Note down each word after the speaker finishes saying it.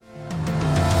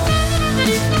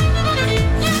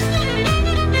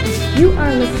You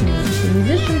are listening to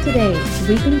Musician Today's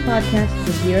weekly podcast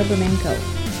with Vera Bermenko.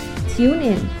 Tune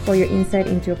in for your insight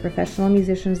into a professional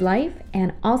musician's life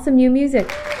and awesome new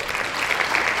music.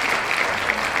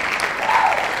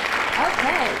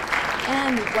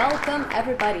 And welcome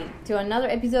everybody to another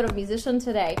episode of Musician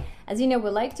Today. As you know,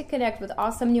 we like to connect with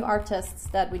awesome new artists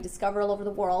that we discover all over the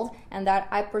world and that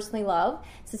I personally love.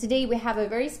 So today we have a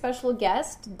very special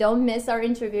guest. Don't miss our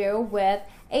interview with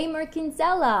Emer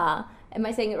Kinsella. Am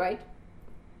I saying it right?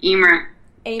 Emer.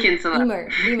 Kinsella. Emer.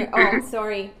 Oh, I'm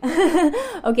sorry.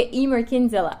 Okay, Emer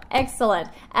Kinsella. Excellent.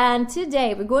 And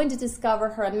today we're going to discover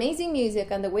her amazing music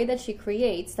and the way that she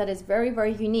creates that is very,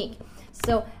 very unique.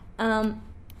 So,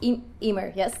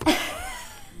 Emer, yes.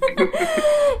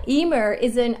 Emer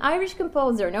is an Irish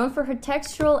composer known for her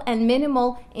textural and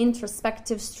minimal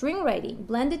introspective string writing,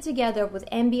 blended together with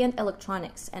ambient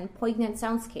electronics and poignant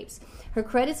soundscapes. Her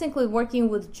credits include working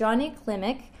with Johnny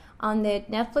Klimek on the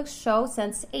Netflix show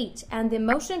Sense8 and the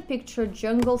motion picture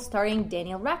Jungle starring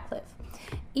Daniel Radcliffe.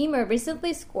 Emer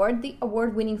recently scored the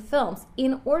award-winning films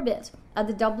In Orbit at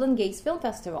the Dublin Gays Film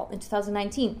Festival in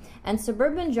 2019 and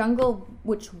Suburban Jungle,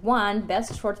 which won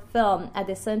Best Short Film at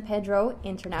the San Pedro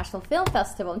International Film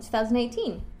Festival in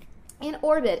 2018. In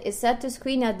Orbit is set to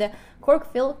screen at the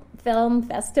Cork Film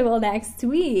Festival next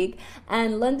week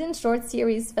and London Short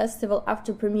Series Festival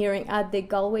after premiering at the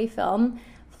Galway Film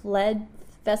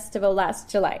Festival last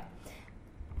July.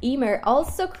 Emer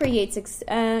also creates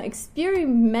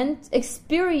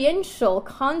experiential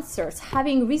concerts,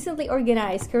 having recently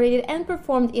organized, curated, and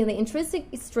performed in the Intrinsic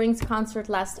Strings concert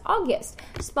last August,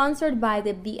 sponsored by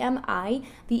the BMI,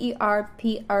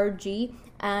 VERPRG,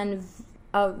 and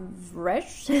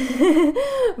Vresh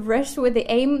with the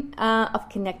aim of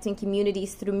connecting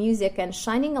communities through music and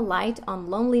shining a light on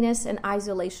loneliness and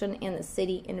isolation in the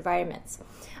city environments.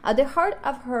 At the heart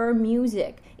of her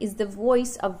music is the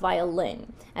voice of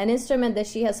violin, an instrument that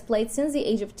she has played since the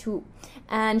age of 2,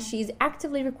 and she's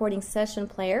actively recording session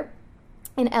player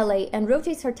in LA and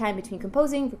rotates her time between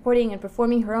composing, recording, and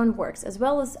performing her own works, as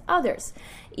well as others.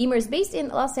 Emer is based in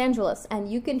Los Angeles, and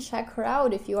you can check her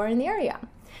out if you are in the area.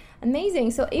 Amazing.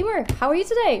 So, Emer, how are you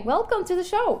today? Welcome to the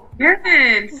show.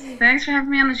 Good. Thanks for having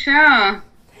me on the show.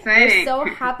 We're so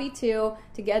happy to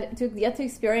get to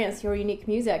experience your unique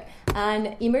music.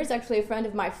 And Emer is actually a friend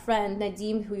of my friend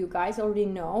Nadim, who you guys already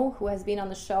know, who has been on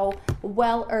the show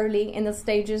well early in the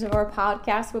stages of our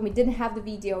podcast when we didn't have the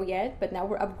video yet, but now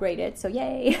we're upgraded. So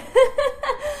yay!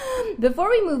 Before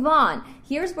we move on,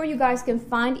 here's where you guys can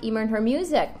find Emer and her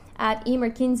music. At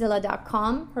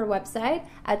emerkinsella.com, her website,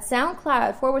 at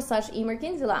SoundCloud /Emer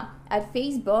Kinsella, at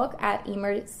Facebook at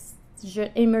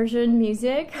Immersion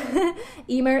Music,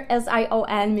 Emer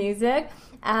Sion Music,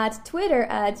 at Twitter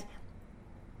at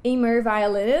Emer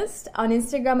Violinist, on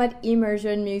Instagram at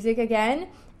Immersion Music again,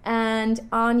 and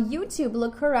on YouTube,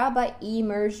 look her up by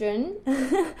Immersion.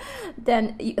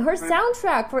 Then her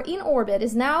soundtrack for In Orbit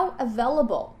is now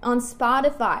available on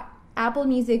Spotify, Apple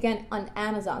Music, and on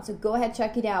Amazon. So go ahead,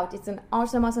 check it out. It's an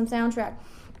awesome soundtrack.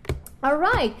 All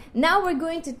right, now we're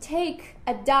going to take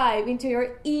a dive into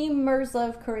your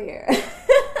immersive career.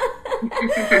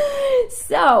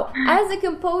 So, as a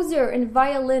composer and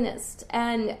violinist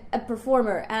and a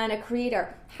performer and a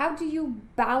creator, how do you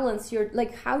balance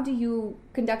how do you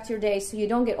conduct your day so you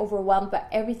don't get overwhelmed by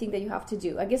everything that you have to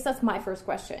do? I guess that's my first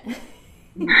question.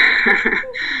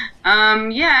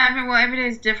 Every day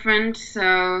is different,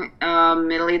 so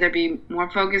it'll either be more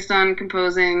focused on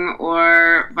composing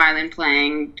or violin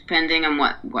playing, depending on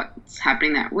what's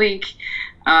happening that week.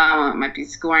 It might be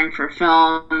scoring for a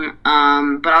film,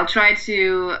 but I'll try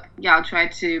to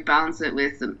balance it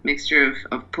with a mixture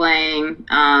of playing,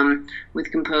 with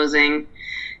composing,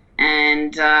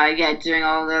 and doing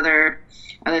all the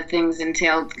other things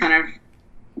entailed kind of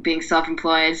being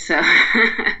self-employed. So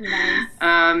nice.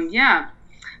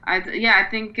 I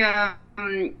think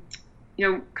kind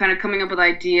of coming up with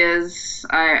ideas.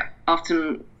 I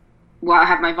often I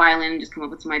have my violin, just come up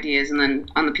with some ideas, and then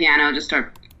on the piano just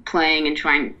start playing and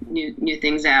trying new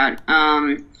things out.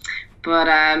 It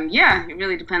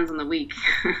really depends on the week.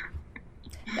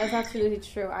 That's absolutely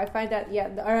true. I find that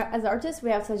as artists we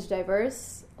have such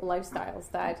diverse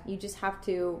lifestyles that you just have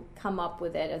to come up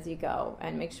with it as you go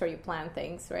and make sure you plan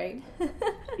things, right?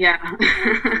 Yeah.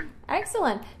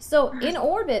 Excellent. So In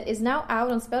Orbit is now out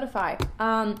on Spotify.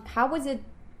 How was it,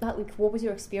 what was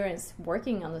your experience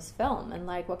working on this film, and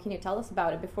what can you tell us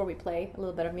about it before we play a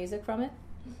little bit of music from it?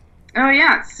 Oh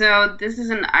yeah, so this is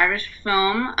an Irish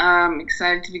film. I'm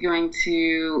excited to be going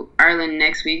to Ireland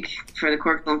next week for the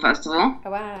Cork Film Festival. Oh,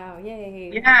 wow,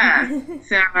 yay. Yeah,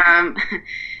 so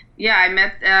I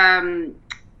met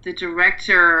the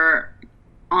director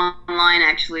online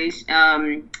actually.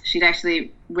 She'd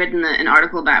actually written an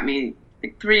article about me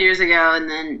like 3 years ago, and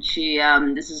then she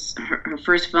this is her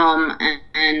first film,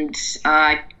 and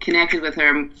I connected with her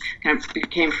and kind of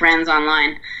became friends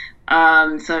online.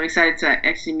 So I'm excited to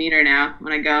actually meet her now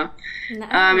when I go. Nice.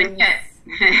 And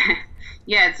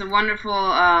yeah, it's a wonderful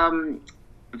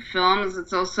film.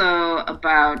 It's also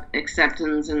about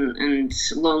acceptance and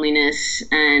loneliness,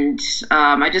 and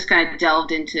I just kind of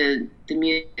delved into the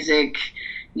music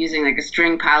using like a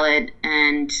string palette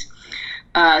and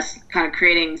kind of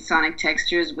creating sonic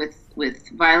textures with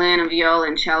violin and viola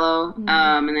and cello,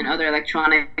 and then other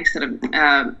electronics that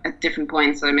are at different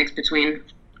points that I mix between.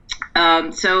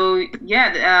 So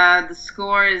yeah, the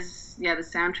score is the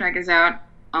soundtrack is out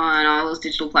on all those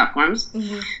digital platforms,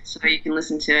 so you can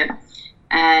listen to it.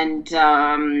 And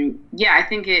I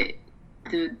think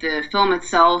the film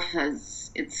itself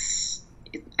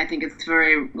I think it's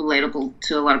very relatable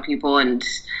to a lot of people, and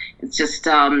it's just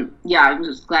I'm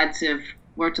just glad to have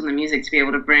worked on the music to be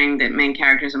able to bring the main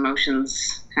character's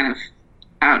emotions kind of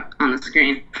out on the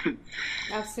screen.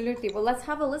 Absolutely. Well, let's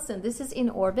have a listen. This is In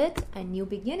Orbit, A New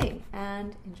Beginning,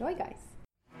 and enjoy, guys.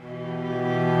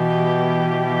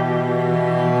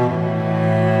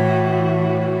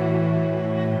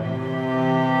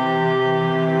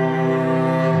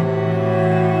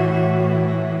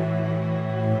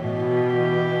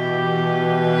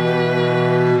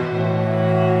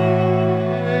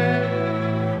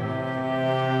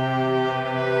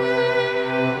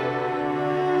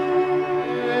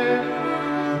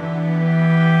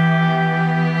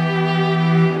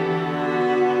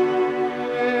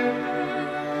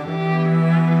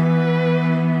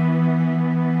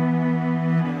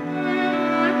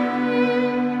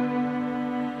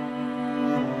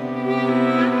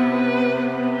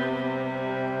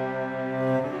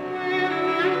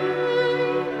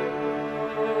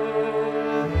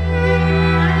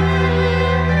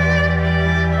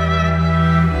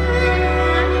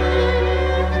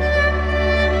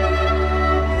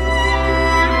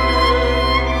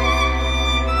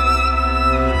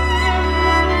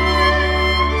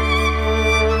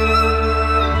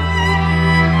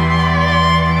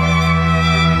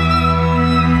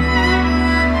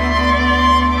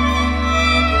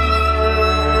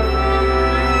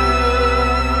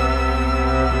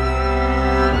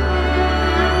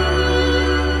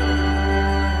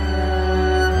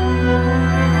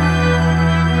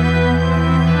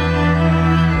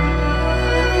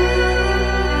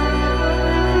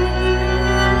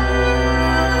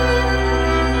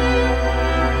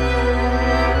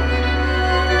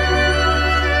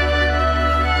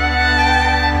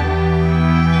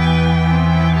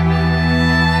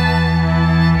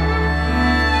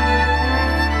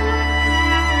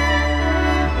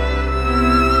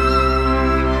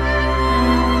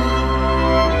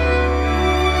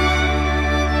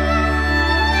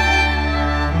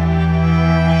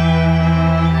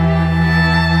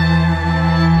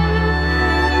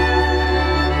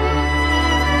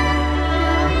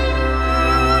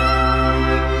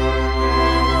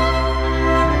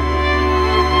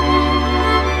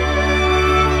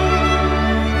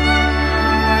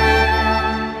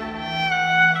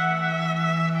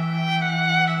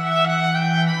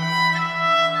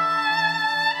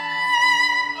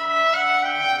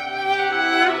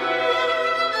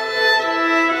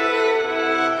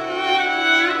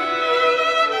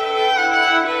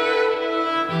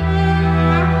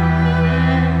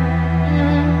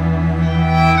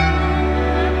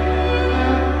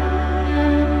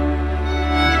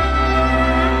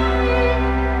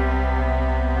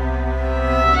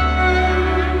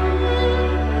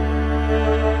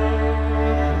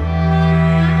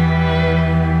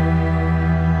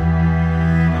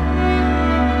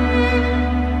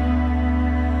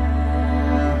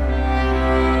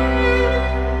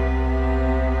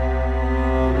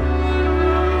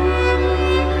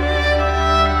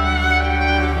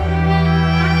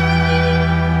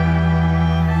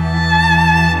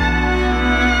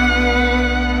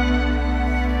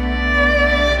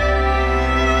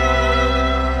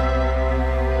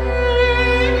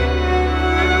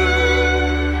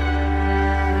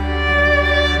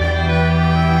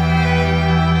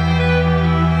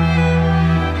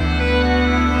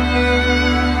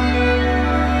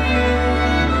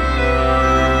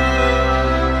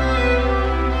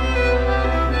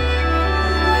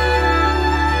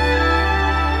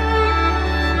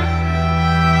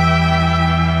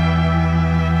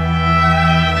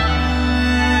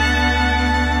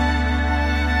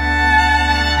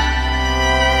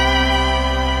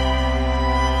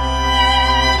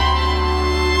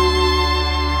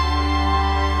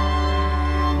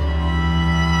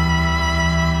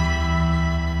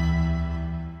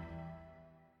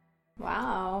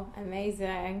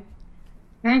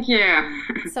 Thank you.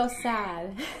 So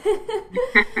sad.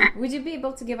 Would you be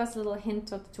able to give us a little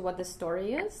hint to what the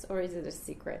story is, or is it a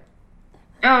secret?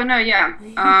 Oh no, yeah.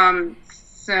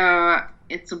 So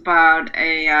it's about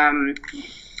an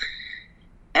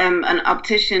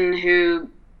optician who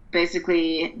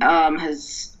basically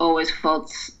has always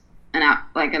felt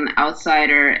like an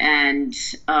outsider and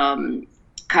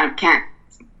kind of can't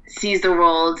sees the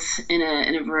world in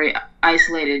a very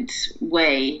isolated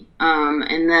way,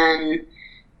 and then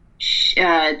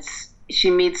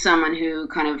she meets someone who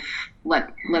kind of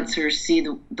lets her see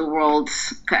the world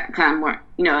kind of more,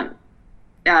 in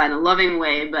a loving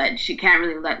way, but she can't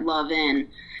really let love in.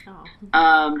 Oh.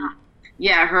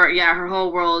 Her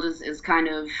whole world is kind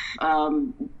of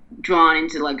drawn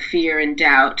into like fear and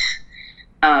doubt.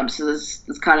 So there's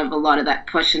kind of a lot of that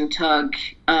push and tug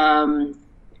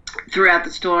throughout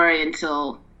the story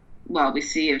until, well, we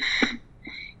see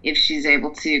if she's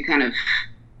able to kind of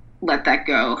let that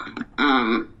go.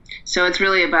 So it's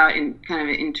really about kind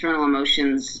of internal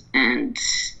emotions and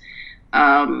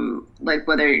like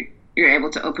whether you're able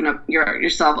to open up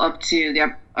yourself up to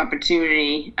the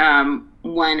opportunity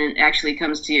when it actually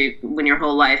comes to you, when your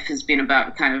whole life has been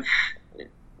about kind of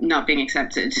not being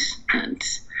accepted, and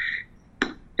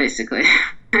basically.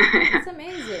 It's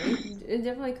amazing. It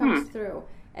definitely comes through,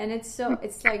 and it's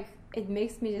like it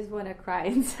makes me just want to cry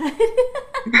inside.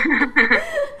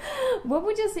 What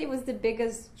would you say was the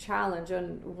biggest challenge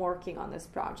on working on this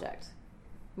project?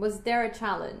 Was there a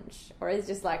challenge, or is it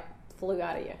just like flew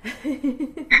out of you?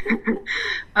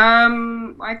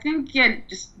 I think, yeah,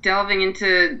 just delving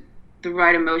into the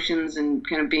right emotions and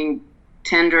kind of being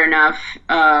tender enough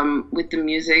with the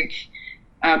music,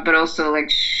 but also like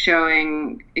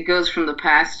showing it goes from the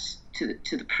past to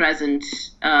the present,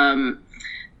 or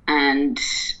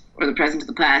the present to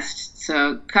the past.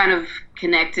 So kind of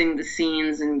connecting the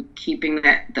scenes and keeping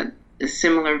that a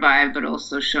similar vibe, but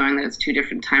also showing that it's two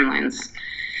different timelines.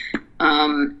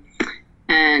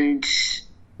 And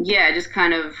yeah, just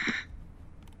kind of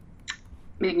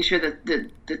making sure that the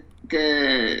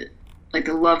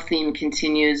love theme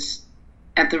continues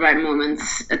at the right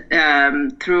moments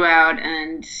throughout,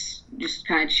 and just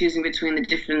kind of choosing between the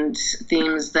different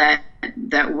themes that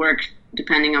work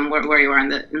depending on where you are in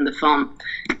the film.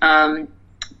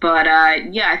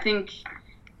 Yeah, I think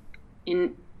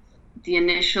in the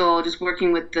initial, just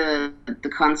working with the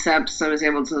concepts, I was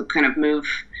able to kind of move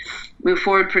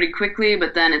forward pretty quickly.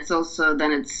 But then it's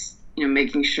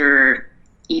making sure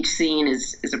each scene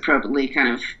is appropriately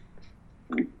kind of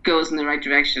goes in the right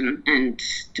direction and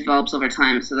develops over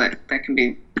time. So that can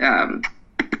be the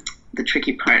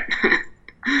tricky part.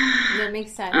 That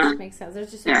makes sense. Makes sense.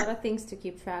 There's just a lot of things to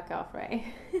keep track of, right?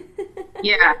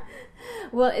 Yeah.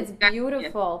 Well, it's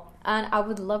beautiful, and I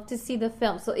would love to see the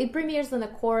film. So it premieres on the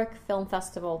Cork Film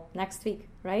Festival next week,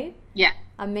 right? Yeah.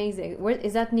 Amazing. Where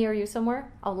is that, near you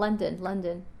somewhere? Oh, London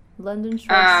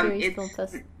Short Series Film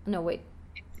Festival. No, wait.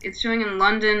 It's showing in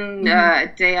London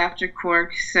a day after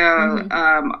Cork. So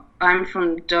I'm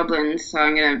from Dublin, so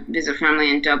I'm going to visit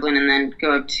family in Dublin and then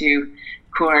go up to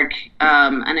Cork.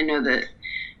 And I know that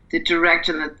the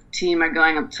director and the team are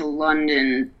going up to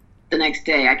London the next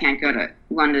day. I can't go to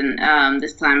London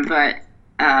this time, but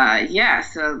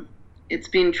so it's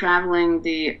been traveling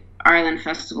the Ireland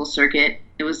Festival circuit.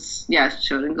 It was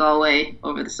showed in Galway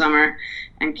over the summer,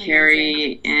 and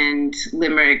Kerry and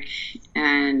Limerick,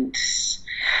 and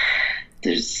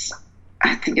there's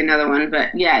I think another one,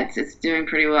 but yeah, it's doing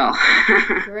pretty well.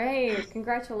 Great,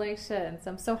 congratulations!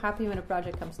 I'm so happy when a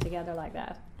project comes together like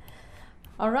that.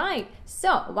 All right,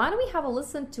 so why don't we have a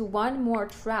listen to one more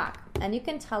track, and you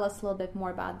can tell us a little bit more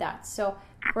about that. So,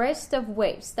 Crest of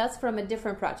Waves, that's from a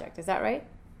different project, is that right?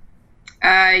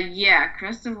 Yeah,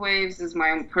 Crest of Waves is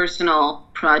my own personal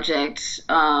project.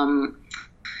 That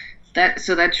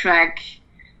track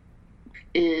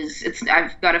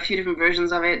I've got a few different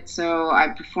versions of it. So I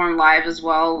perform live as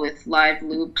well with live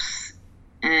loops,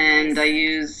 and I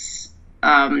use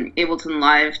Ableton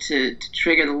Live to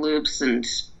trigger the loops and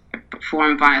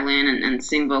perform violin and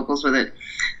sing vocals with it.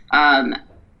 I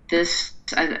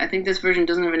think this version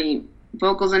doesn't have any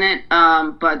vocals in it,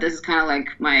 but this is kind of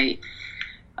like my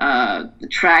the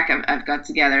track I've got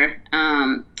together.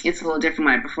 It's a little different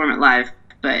when I perform it live,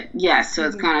 but yeah, so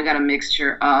it's kind of got a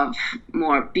mixture of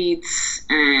more beats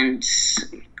and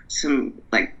some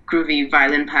like groovy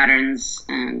violin patterns,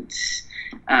 and this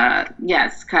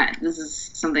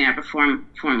is something I perform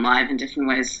live in different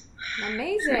ways.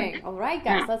 Amazing. All right,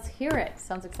 guys, let's hear it.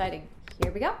 Sounds exciting.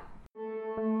 Here we go.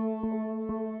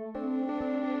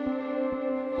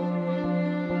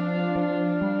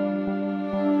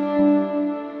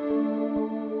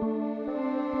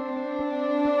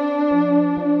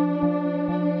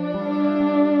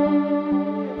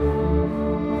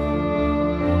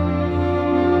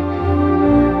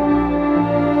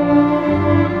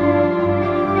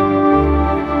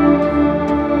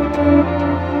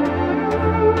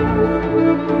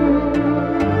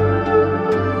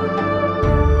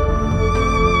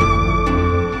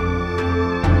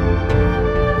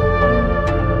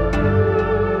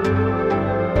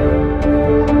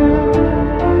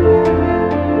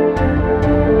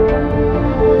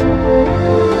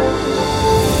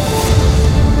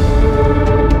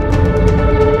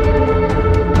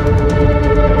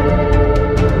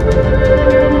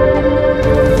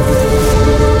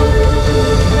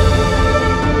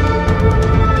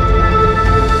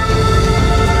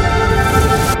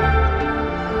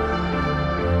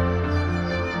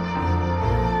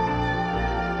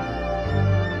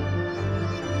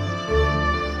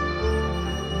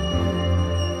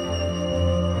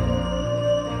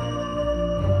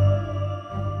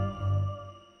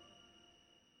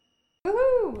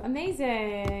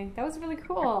 Amazing. That was really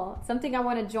cool. Something I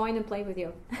want to join and play with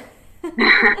you.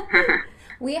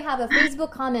 We have a Facebook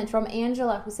comment from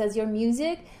Angela who says, your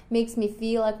music makes me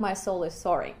feel like my soul is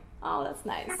soaring. Oh, that's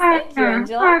nice. Thank you,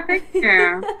 Angela. Oh, thank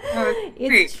you.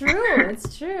 It's true.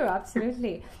 It's true.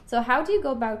 Absolutely. So how do you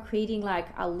go about creating like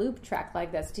a loop track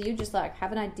like this? Do you just like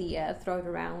have an idea, throw it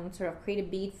around, sort of create a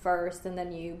beat first, and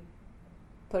then you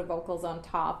put vocals on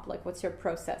top? Like, what's your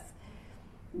process?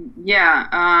 Yeah.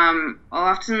 I'll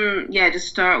often, just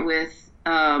start with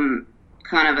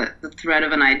kind of the thread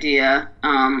of an idea,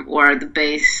 or the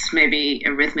bass, maybe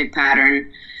a rhythmic pattern,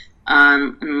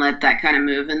 and let that kind of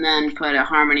move, and then put a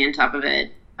harmony on top of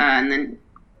it, and then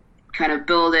kind of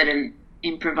build it and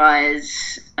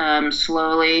improvise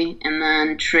slowly, and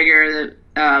then trigger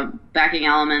the backing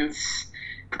elements.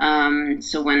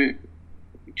 So when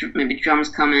maybe drums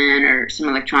come in or some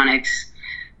electronics,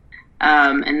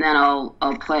 and then I'll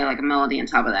play like a melody on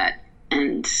top of that.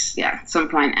 And at some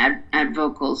point add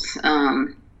vocals,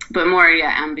 but more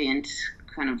ambient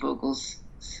kind of vocals.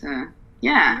 So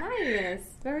nice,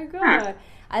 very good. Yeah.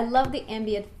 I love the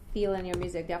ambient feel in your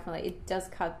music. Definitely, it does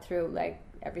cut through like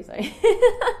everything,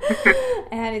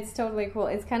 and it's totally cool.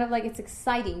 It's kind of like it's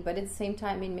exciting, but at the same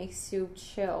time, it makes you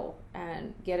chill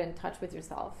and get in touch with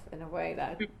yourself in a way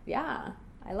that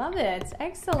I love it.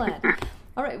 Excellent.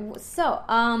 All right, so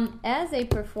as a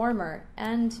performer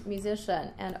and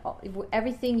musician and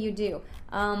everything you do,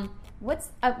 what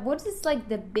is like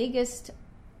the biggest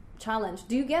challenge?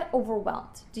 Do you get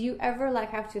overwhelmed? Do you ever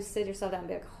like have to sit yourself down and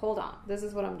be like, hold on, this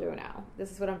is what I'm doing now,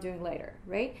 this is what I'm doing later,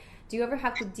 right? Do you ever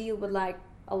have to deal with like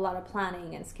a lot of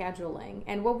planning and scheduling?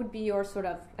 And what would be your sort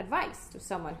of advice to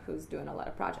someone who's doing a lot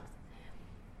of projects?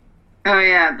 Oh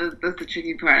yeah, that's the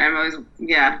tricky part. I'm always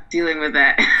dealing with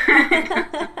that.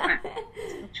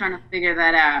 Trying to figure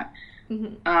that out.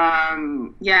 Mm-hmm.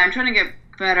 I'm trying to get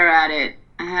better at it.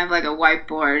 I have like a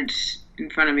whiteboard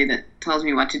in front of me that tells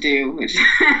me what to do,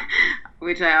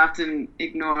 which I often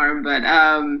ignore. But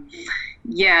I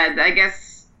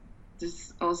guess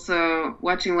just also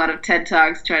watching a lot of TED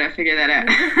Talks, trying to figure that out.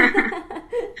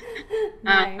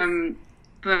 Nice.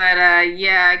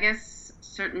 I guess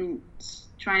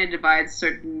trying to divide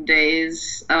certain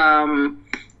days,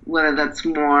 whether that's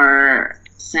more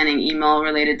sending email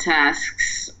related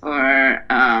tasks or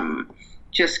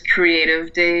just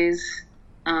creative days.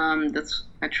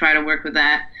 I try to work with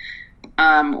that,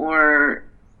 or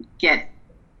get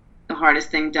the hardest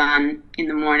thing done in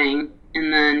the morning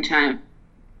and then try to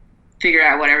figure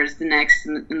out whatever's the next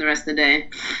in the rest of the day.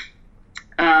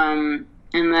 And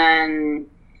then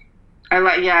I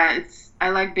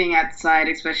like being outside,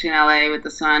 especially in LA with the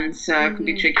sun, so it can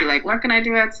be tricky. Like, what can I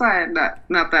do outside?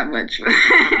 Not that much.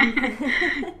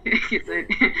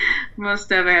 Most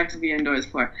stuff I have to be indoors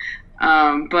for.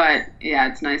 But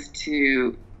it's nice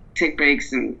to take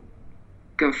breaks and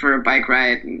go for a bike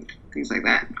ride and things like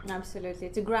that. Absolutely,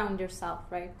 to ground yourself,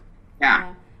 right?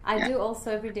 Yeah. I do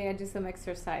also every day. I do some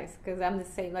exercise because I'm the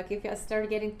same. Like if I start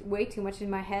getting way too much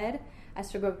in my head, I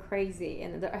start going crazy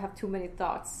and I have too many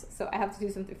thoughts. So I have to do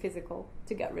something physical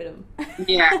to get rid of them.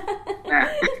 Yeah.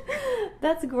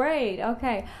 That's great.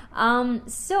 Okay.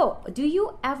 So do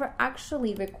you ever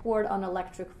actually record on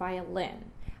electric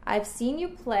violin? I've seen you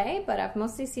play, but I've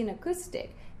mostly seen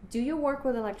acoustic. Do you work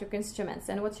with electric instruments?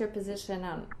 And what's your position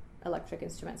on electric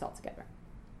instruments altogether?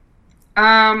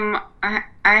 I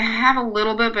have a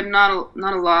little bit, but not a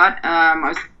lot.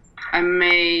 I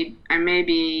may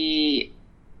be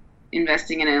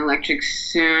investing in an electric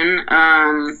soon.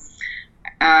 I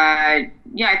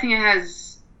think it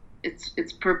has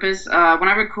its purpose. When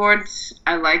I record,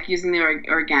 I like using the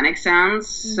organic sounds.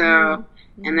 So,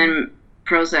 and then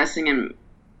processing and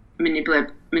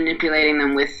manipulating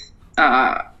them with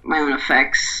my own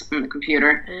effects on the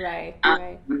computer. Right.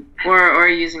 Or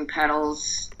using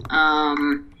pedals.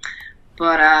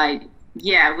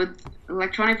 With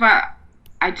electronic violin,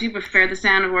 I do prefer the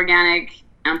sound of organic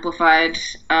amplified,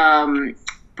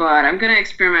 but I'm going to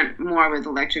experiment more with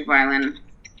electric violin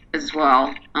as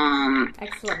well.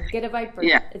 Excellent. Get a Viper.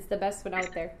 Yeah. It's the best one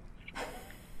out there.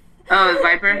 Oh, the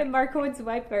Viper? Yeah, Marco's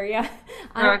Viper, yeah.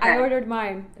 I ordered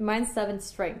mine. Mine's 7th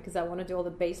string because I want to do all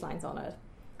the bass lines on it.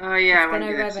 Oh, yeah. It's going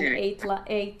to arrive in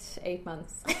 8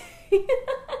 months.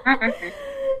 Okay.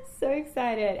 So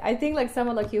excited. I think like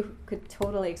someone like you could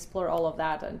totally explore all of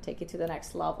that and take it to the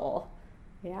next level.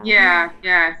 Yeah.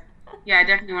 I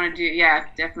definitely want to do,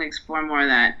 definitely explore more of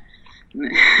that.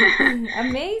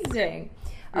 Amazing.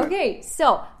 Okay,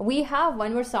 so we have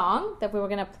one more song that we were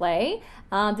going to play.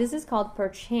 This is called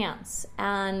Perchance.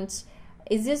 And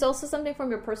is this also something from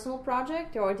your personal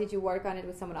project or did you work on it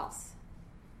with someone else?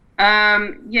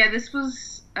 Yeah, this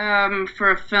was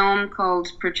for a film called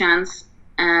Perchance,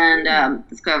 and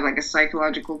it's got like a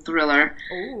psychological thriller.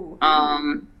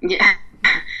 Oh. Yeah,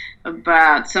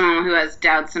 about someone who has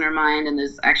doubts in her mind, and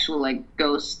there's actual like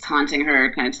ghosts haunting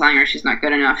her, kind of telling her she's not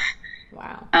good enough.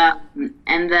 Wow.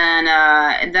 And then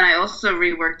I also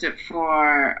reworked it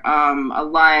for a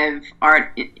live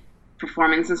art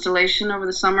performance installation over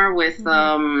the summer with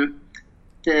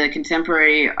the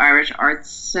Contemporary Irish Arts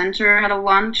Centre had a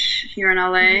launch here in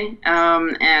LA,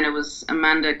 and it was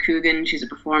Amanda Coogan. She's a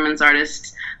performance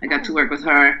artist. I got to work with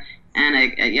her, and I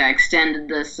extended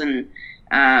this and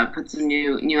put some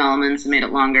new elements and made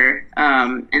it longer.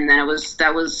 And then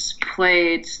that was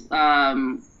played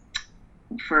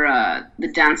for the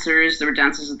dancers. There were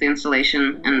dancers at the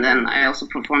installation, and then I also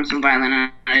performed some violin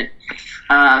on it.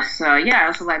 So yeah, I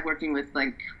also like working with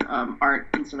like art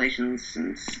installations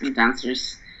and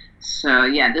dancers. So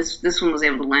yeah, this one was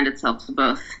able to lend itself to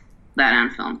both that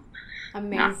and film.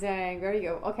 Amazing. Yeah. There you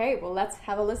go. Okay, well, let's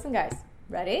have a listen, guys.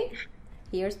 Ready?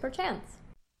 Here's Perchance.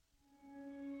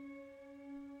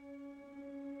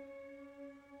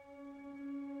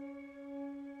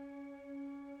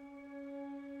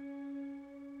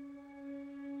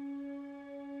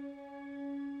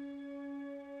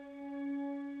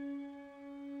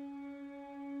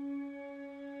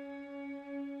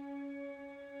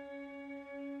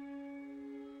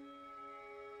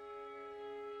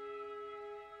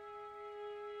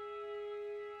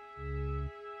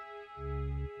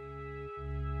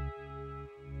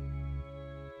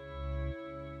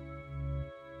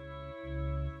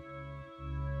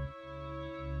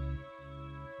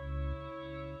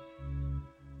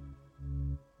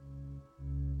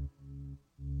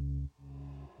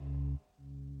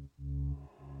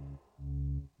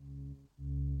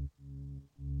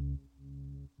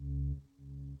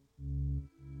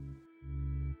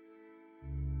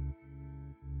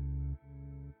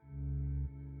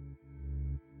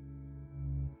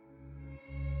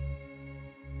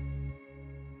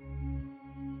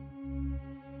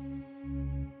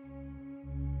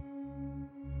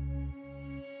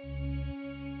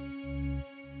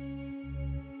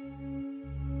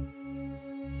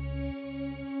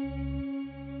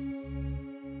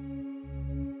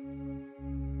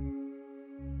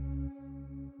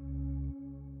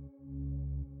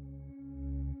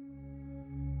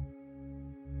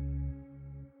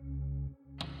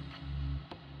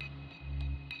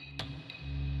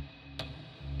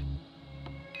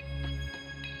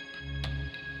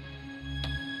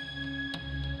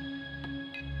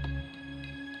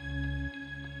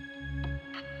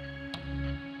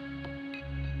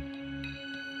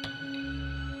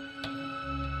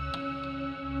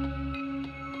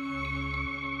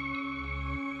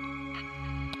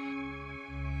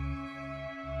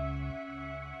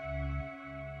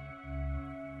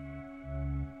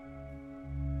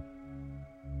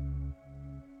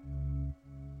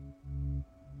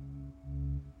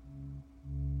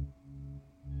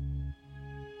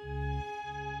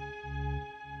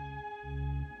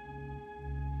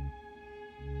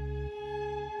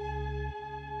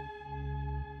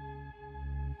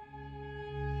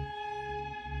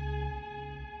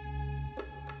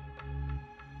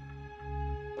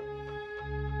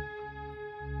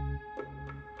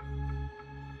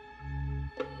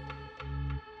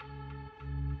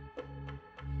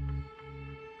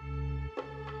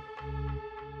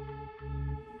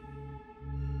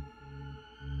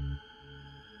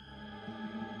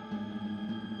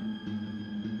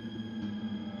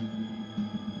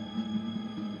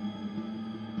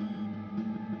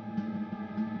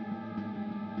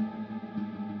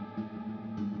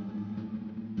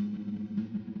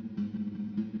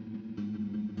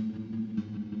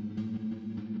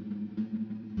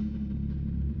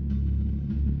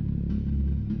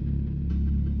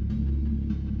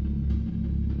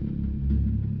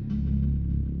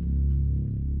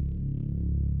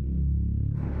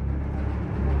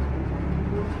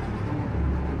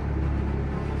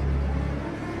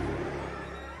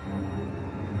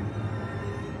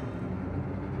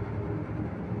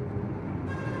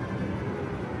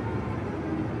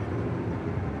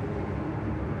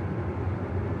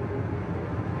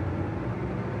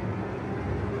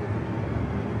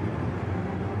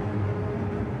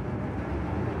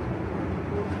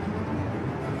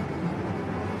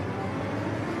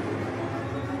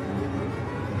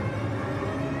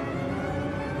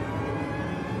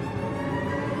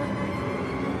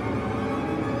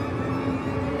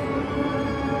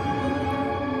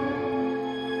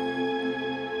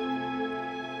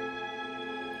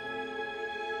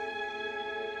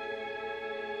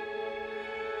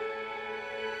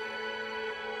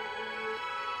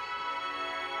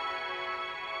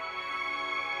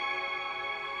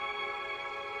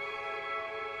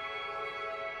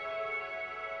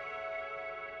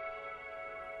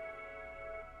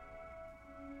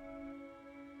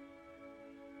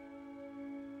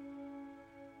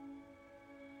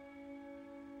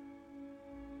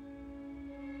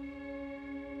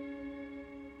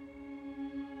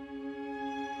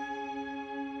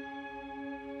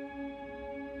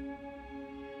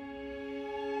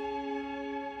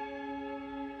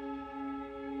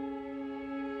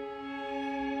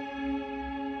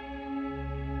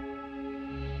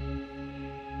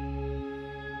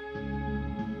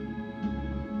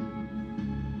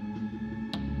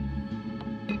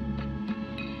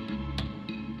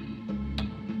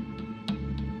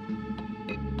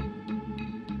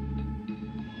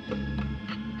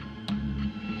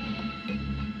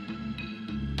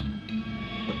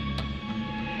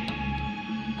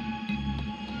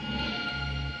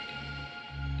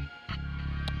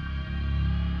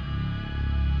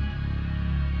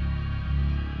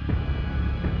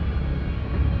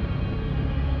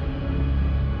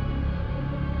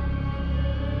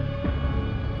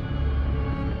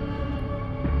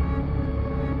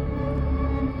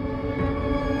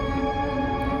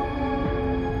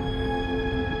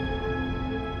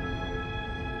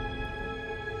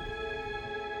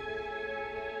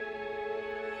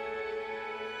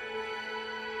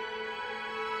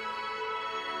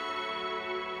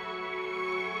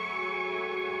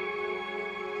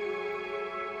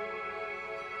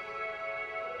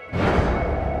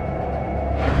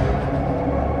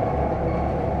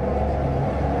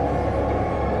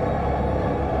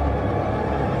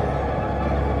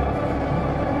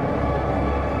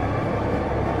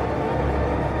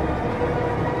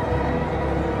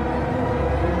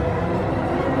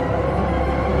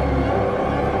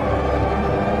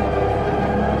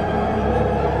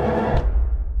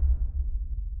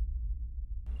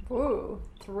 Ooh,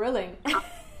 thrilling.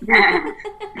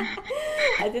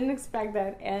 I didn't expect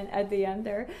that and at the end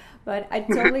there, but I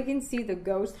totally can see the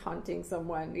ghost hunting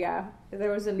someone. Yeah,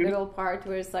 there was a middle part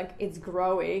where it's like it's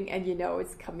growing and you know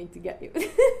it's coming to get you.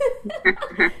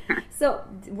 So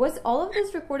was all of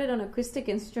this recorded on acoustic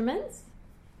instruments?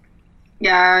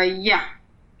 Yeah.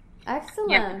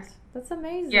 Excellent. Yeah. That's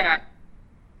amazing. Yeah.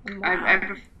 Wow. I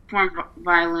perform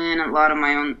violin, a lot of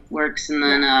my own works, and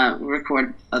then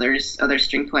record other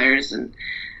string players, and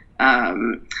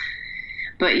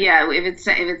but yeah, if it's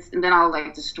then I'll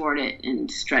like distort it and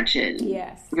stretch it.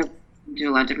 Yes. Do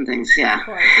a lot of different things. Yeah. Of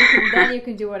course. Then you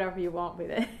can do whatever you want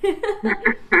with it.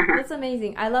 That's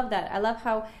amazing. I love that. I love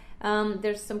how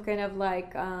there's some kind of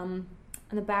like in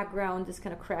the background this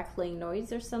kind of crackling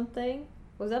noise or something.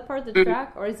 Was that part of the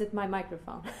track, or is it my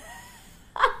microphone?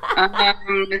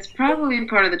 It's probably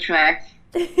part of the track.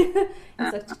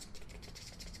 It's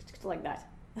like that.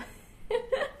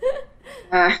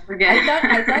 Forget.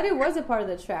 I thought it was a part of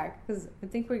the track because I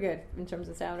think we're good in terms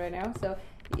of sound right now. So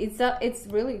it's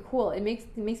really cool. It makes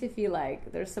me feel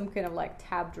like there's some kind of like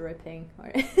tab dripping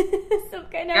or some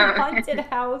kind of haunted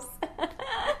house.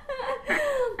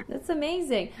 That's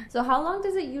amazing. So how long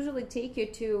does it usually take you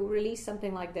to release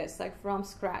something like this, like from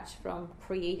scratch, from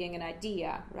creating an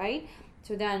idea, right,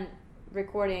 to then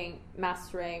recording,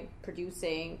 mastering,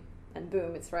 producing, and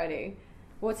boom, it's ready?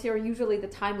 What's usually the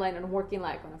timeline on working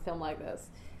like on a film like this?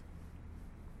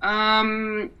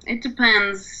 It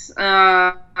depends.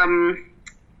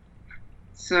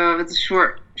 So if it's a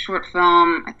short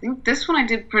film, I think this one I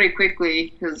did pretty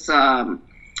quickly because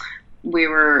we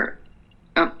were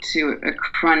up to a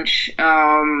crunch.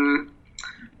 I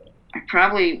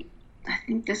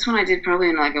think this one I did probably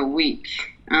in like a week.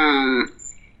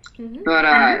 But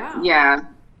wow. Yeah.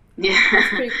 That's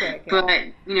pretty quick.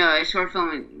 Yeah. But a short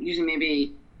film usually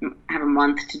maybe have a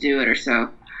month to do it or so.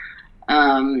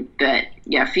 But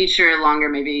yeah, feature longer,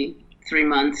 maybe 3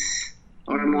 months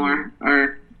or more,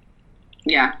 or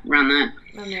around that.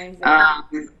 Amazing.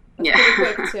 Yeah.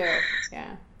 Pretty quick too.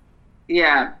 Yeah.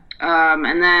 Yeah.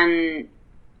 And then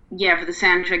for the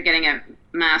soundtrack, getting it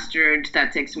mastered,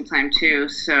 that takes some time too.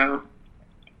 So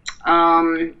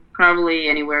probably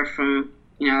anywhere from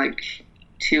like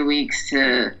 2 weeks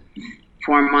to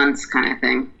 4 months kind of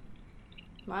thing.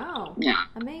 Wow. Yeah.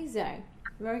 Amazing.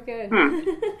 Very good.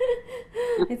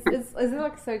 It's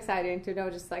like so exciting to know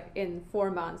just like in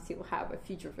 4 months you'll have a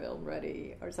feature film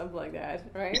ready or something like that,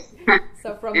 right?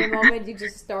 So from the moment you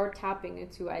just start tapping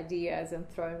into ideas and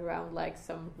throwing around like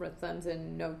some rhythms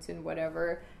and notes and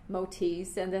whatever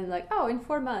motifs, and then like, in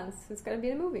 4 months it's gonna be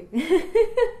a movie.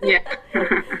 Yeah.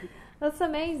 That's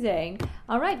amazing.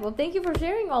 All right. Well, thank you for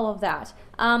sharing all of that.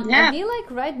 I feel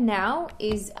like right now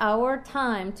is our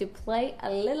time to play a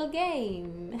little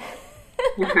game.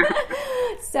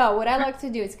 So what I like to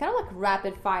do is kind of like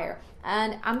rapid fire.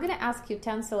 And I'm going to ask you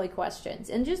 10 silly questions.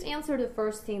 And just answer the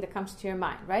first thing that comes to your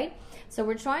mind, right? So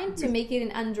we're trying to make it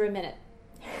in under a minute.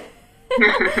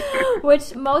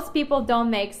 Which most people don't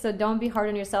make, so don't be hard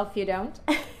on yourself if you don't.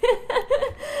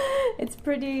 It's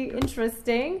pretty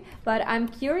interesting, but I'm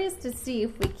curious to see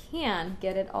if we can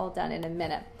get it all done in a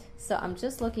minute. So I'm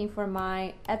just looking for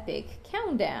my epic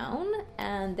countdown,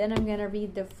 and then I'm gonna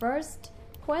read the first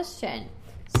question.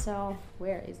 So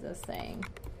where is this thing?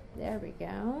 There we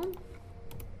go.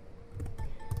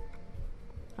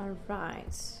 All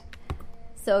right.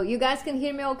 So you guys can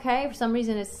hear me okay? For some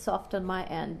reason it's soft on my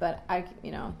end, but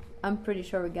I'm pretty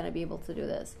sure we're gonna be able to do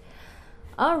this.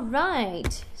 All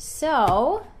right.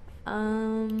 So,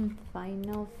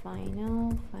 final.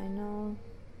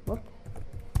 Whoop.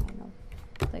 Final.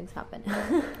 Things happen.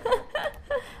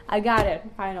 I got it,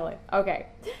 finally. Okay.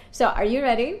 So, are you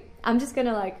ready? I'm just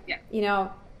gonna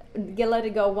let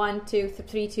it go 1, 2,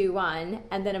 3, 2, 1,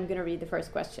 and then I'm gonna read the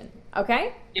first question.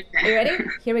 Okay? Are you ready?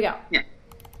 Here we go. Yeah.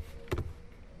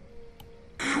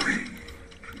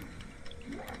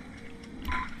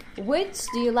 Which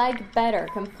do you like better,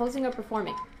 composing or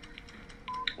performing?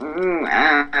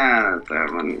 That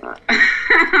one.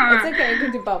 It's okay, you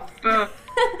can do both.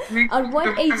 At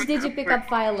what age did you pick up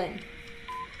violin?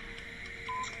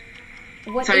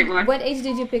 What age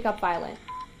did you pick up violin?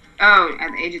 Oh,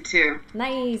 at the age of 2.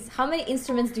 Nice. How many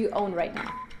instruments do you own right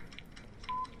now?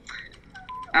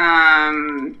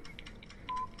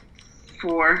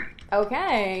 4.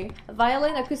 Okay.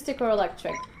 Violin, acoustic or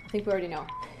electric? I think we already know.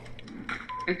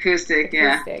 Acoustic,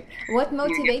 yeah. Acoustic. What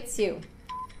motivates you?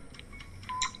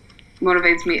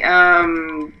 Motivates me,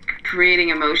 creating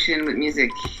emotion with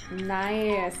music.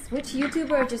 Nice. Which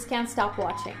YouTuber just can't stop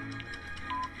watching?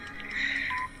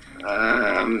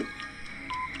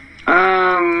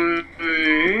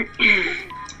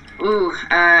 Ooh,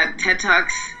 TED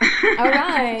Talks. All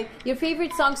right. Your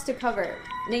favorite songs to cover?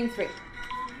 Name 3.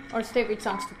 Or favorite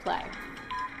songs to play?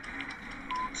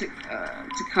 To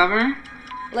cover?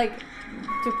 Like,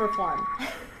 to perform.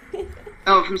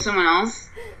 Oh, from someone else?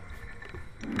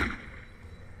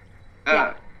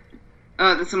 Yeah.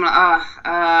 Oh, that's someone.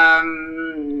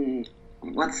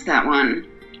 What's that one?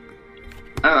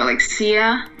 Oh, like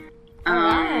Sia. All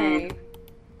right.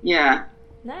 Yeah.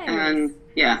 Nice. And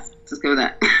yeah, let's go with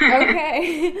that.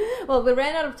 Okay. Well, we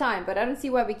ran out of time, but I don't see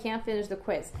why we can't finish the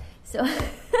quiz. So,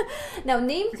 now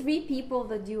name 3 people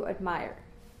that you admire.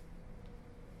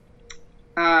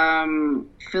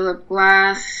 Philip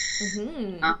Glass.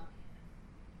 Mm-hmm.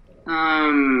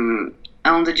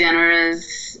 Ellen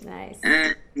DeGeneres. Nice.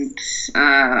 And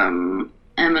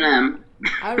Eminem.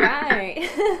 All right.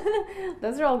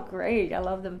 Those are all great. I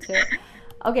love them too.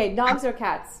 Okay, dogs or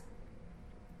cats?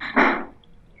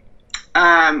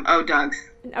 Dogs.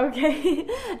 Okay.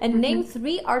 And name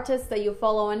 3 artists that you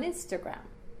follow on Instagram.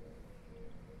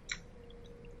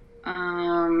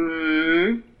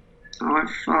 I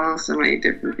follow so many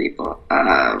different people.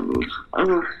 I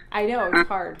know, it's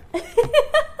hard.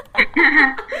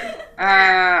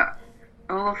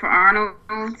 Olaf Arnold,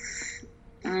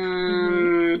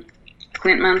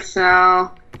 Clint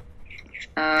Mansell,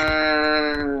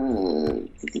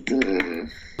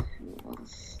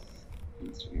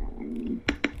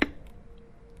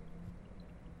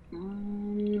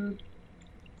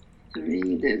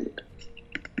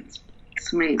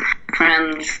 so many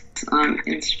friends on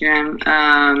Instagram.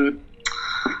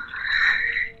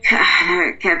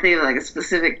 I can't think of like a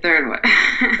specific third one.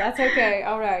 That's okay.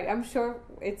 All right. I'm sure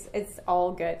it's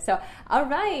all good. So, all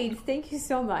right. Thank you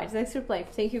so much. Thanks for playing.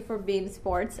 Thank you for being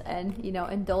sports and,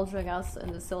 indulging us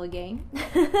in the silly game.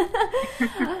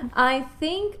 I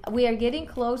think we are getting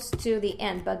close to the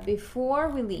end, but before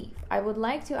we leave, I would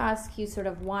like to ask you sort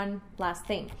of one last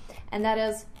thing, and that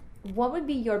is, what would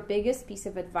be your biggest piece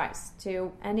of advice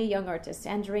to any young artist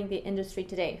entering the industry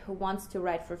today who wants to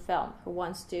write for film, who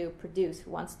wants to produce,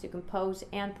 who wants to compose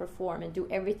and perform and do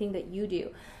everything that you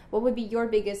do? What would be your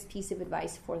biggest piece of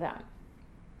advice for them?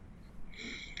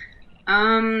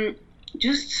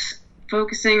 Just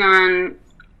focusing on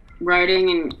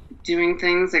writing and doing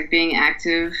things, like being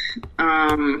active,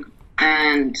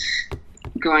 and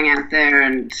going out there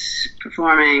and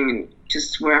performing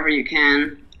just wherever you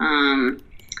can.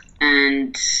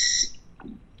 And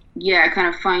yeah, kind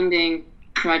of finding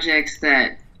projects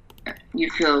that you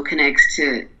feel connects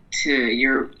to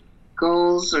your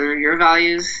goals or your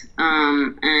values,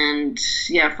 and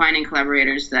yeah, finding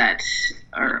collaborators that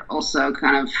are also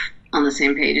kind of on the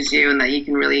same page as you, and that you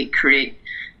can really create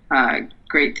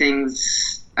great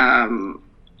things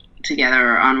together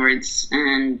or onwards.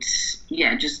 And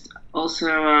yeah, just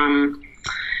also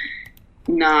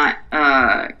not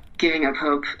giving up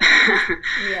hope.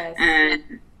 Yes.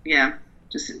 And yeah,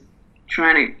 just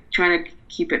trying to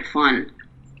keep it fun.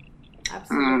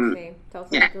 Absolutely.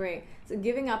 Totally yeah. agree. So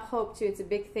giving up hope too, it's a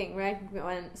big thing, right?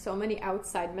 When so many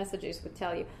outside messages would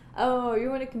tell you, oh, you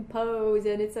want to compose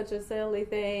and it's such a silly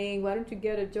thing, why don't you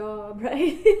get a job,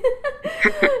 right?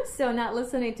 So not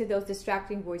listening to those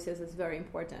distracting voices is very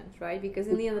important, right? Because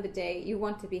in the end of the day, you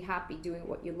want to be happy doing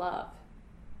what you love.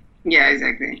 Yeah,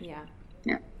 exactly. Yeah.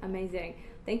 Amazing.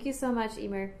 Thank you so much,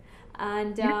 Emer.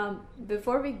 And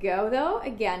before we go, though,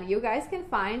 again, you guys can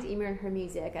find Emer and her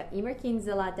music at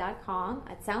emerkinsella.com,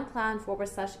 at SoundCloud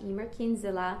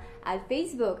 /Emer at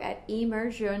Facebook at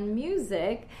Immersion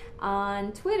Music,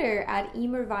 on Twitter at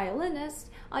Emer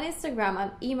Violinist, on Instagram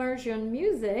at Immersion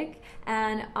Music,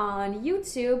 and on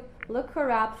YouTube, look her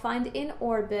up, find In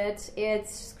Orbit.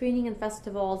 It's screening and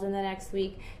festivals in the next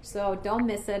week, so don't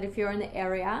miss it if you're in the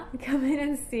area. Come in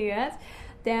and see it.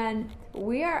 Then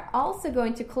we are also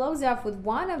going to close off with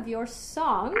one of your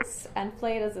songs and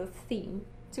play it as a theme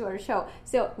to our show.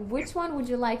 So which one would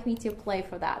you like me to play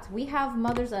for that? We have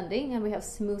Mother's Ending and we have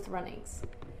Smooth Runnings.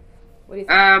 What do you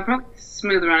think? Probably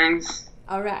Smooth Runnings.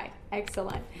 All right.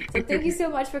 Excellent. So thank you so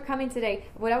much for coming today.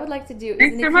 What I would like to do is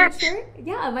Thanks in the so future, much.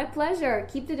 Yeah, my pleasure.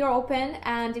 Keep the door open,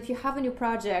 and if you have a new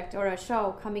project or a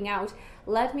show coming out,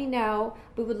 let me know.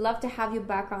 We would love to have you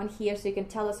back on here so you can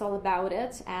tell us all about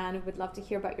it, and we'd love to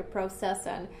hear about your process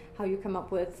and how you come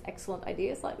up with excellent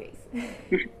ideas like these.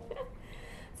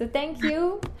 So thank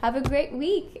you. Have a great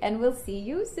week, and we'll see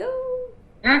you soon.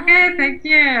 Okay, Bye. thank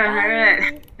you. Bye. All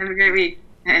right. Have a great week.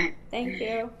 Hey. Thank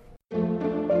you.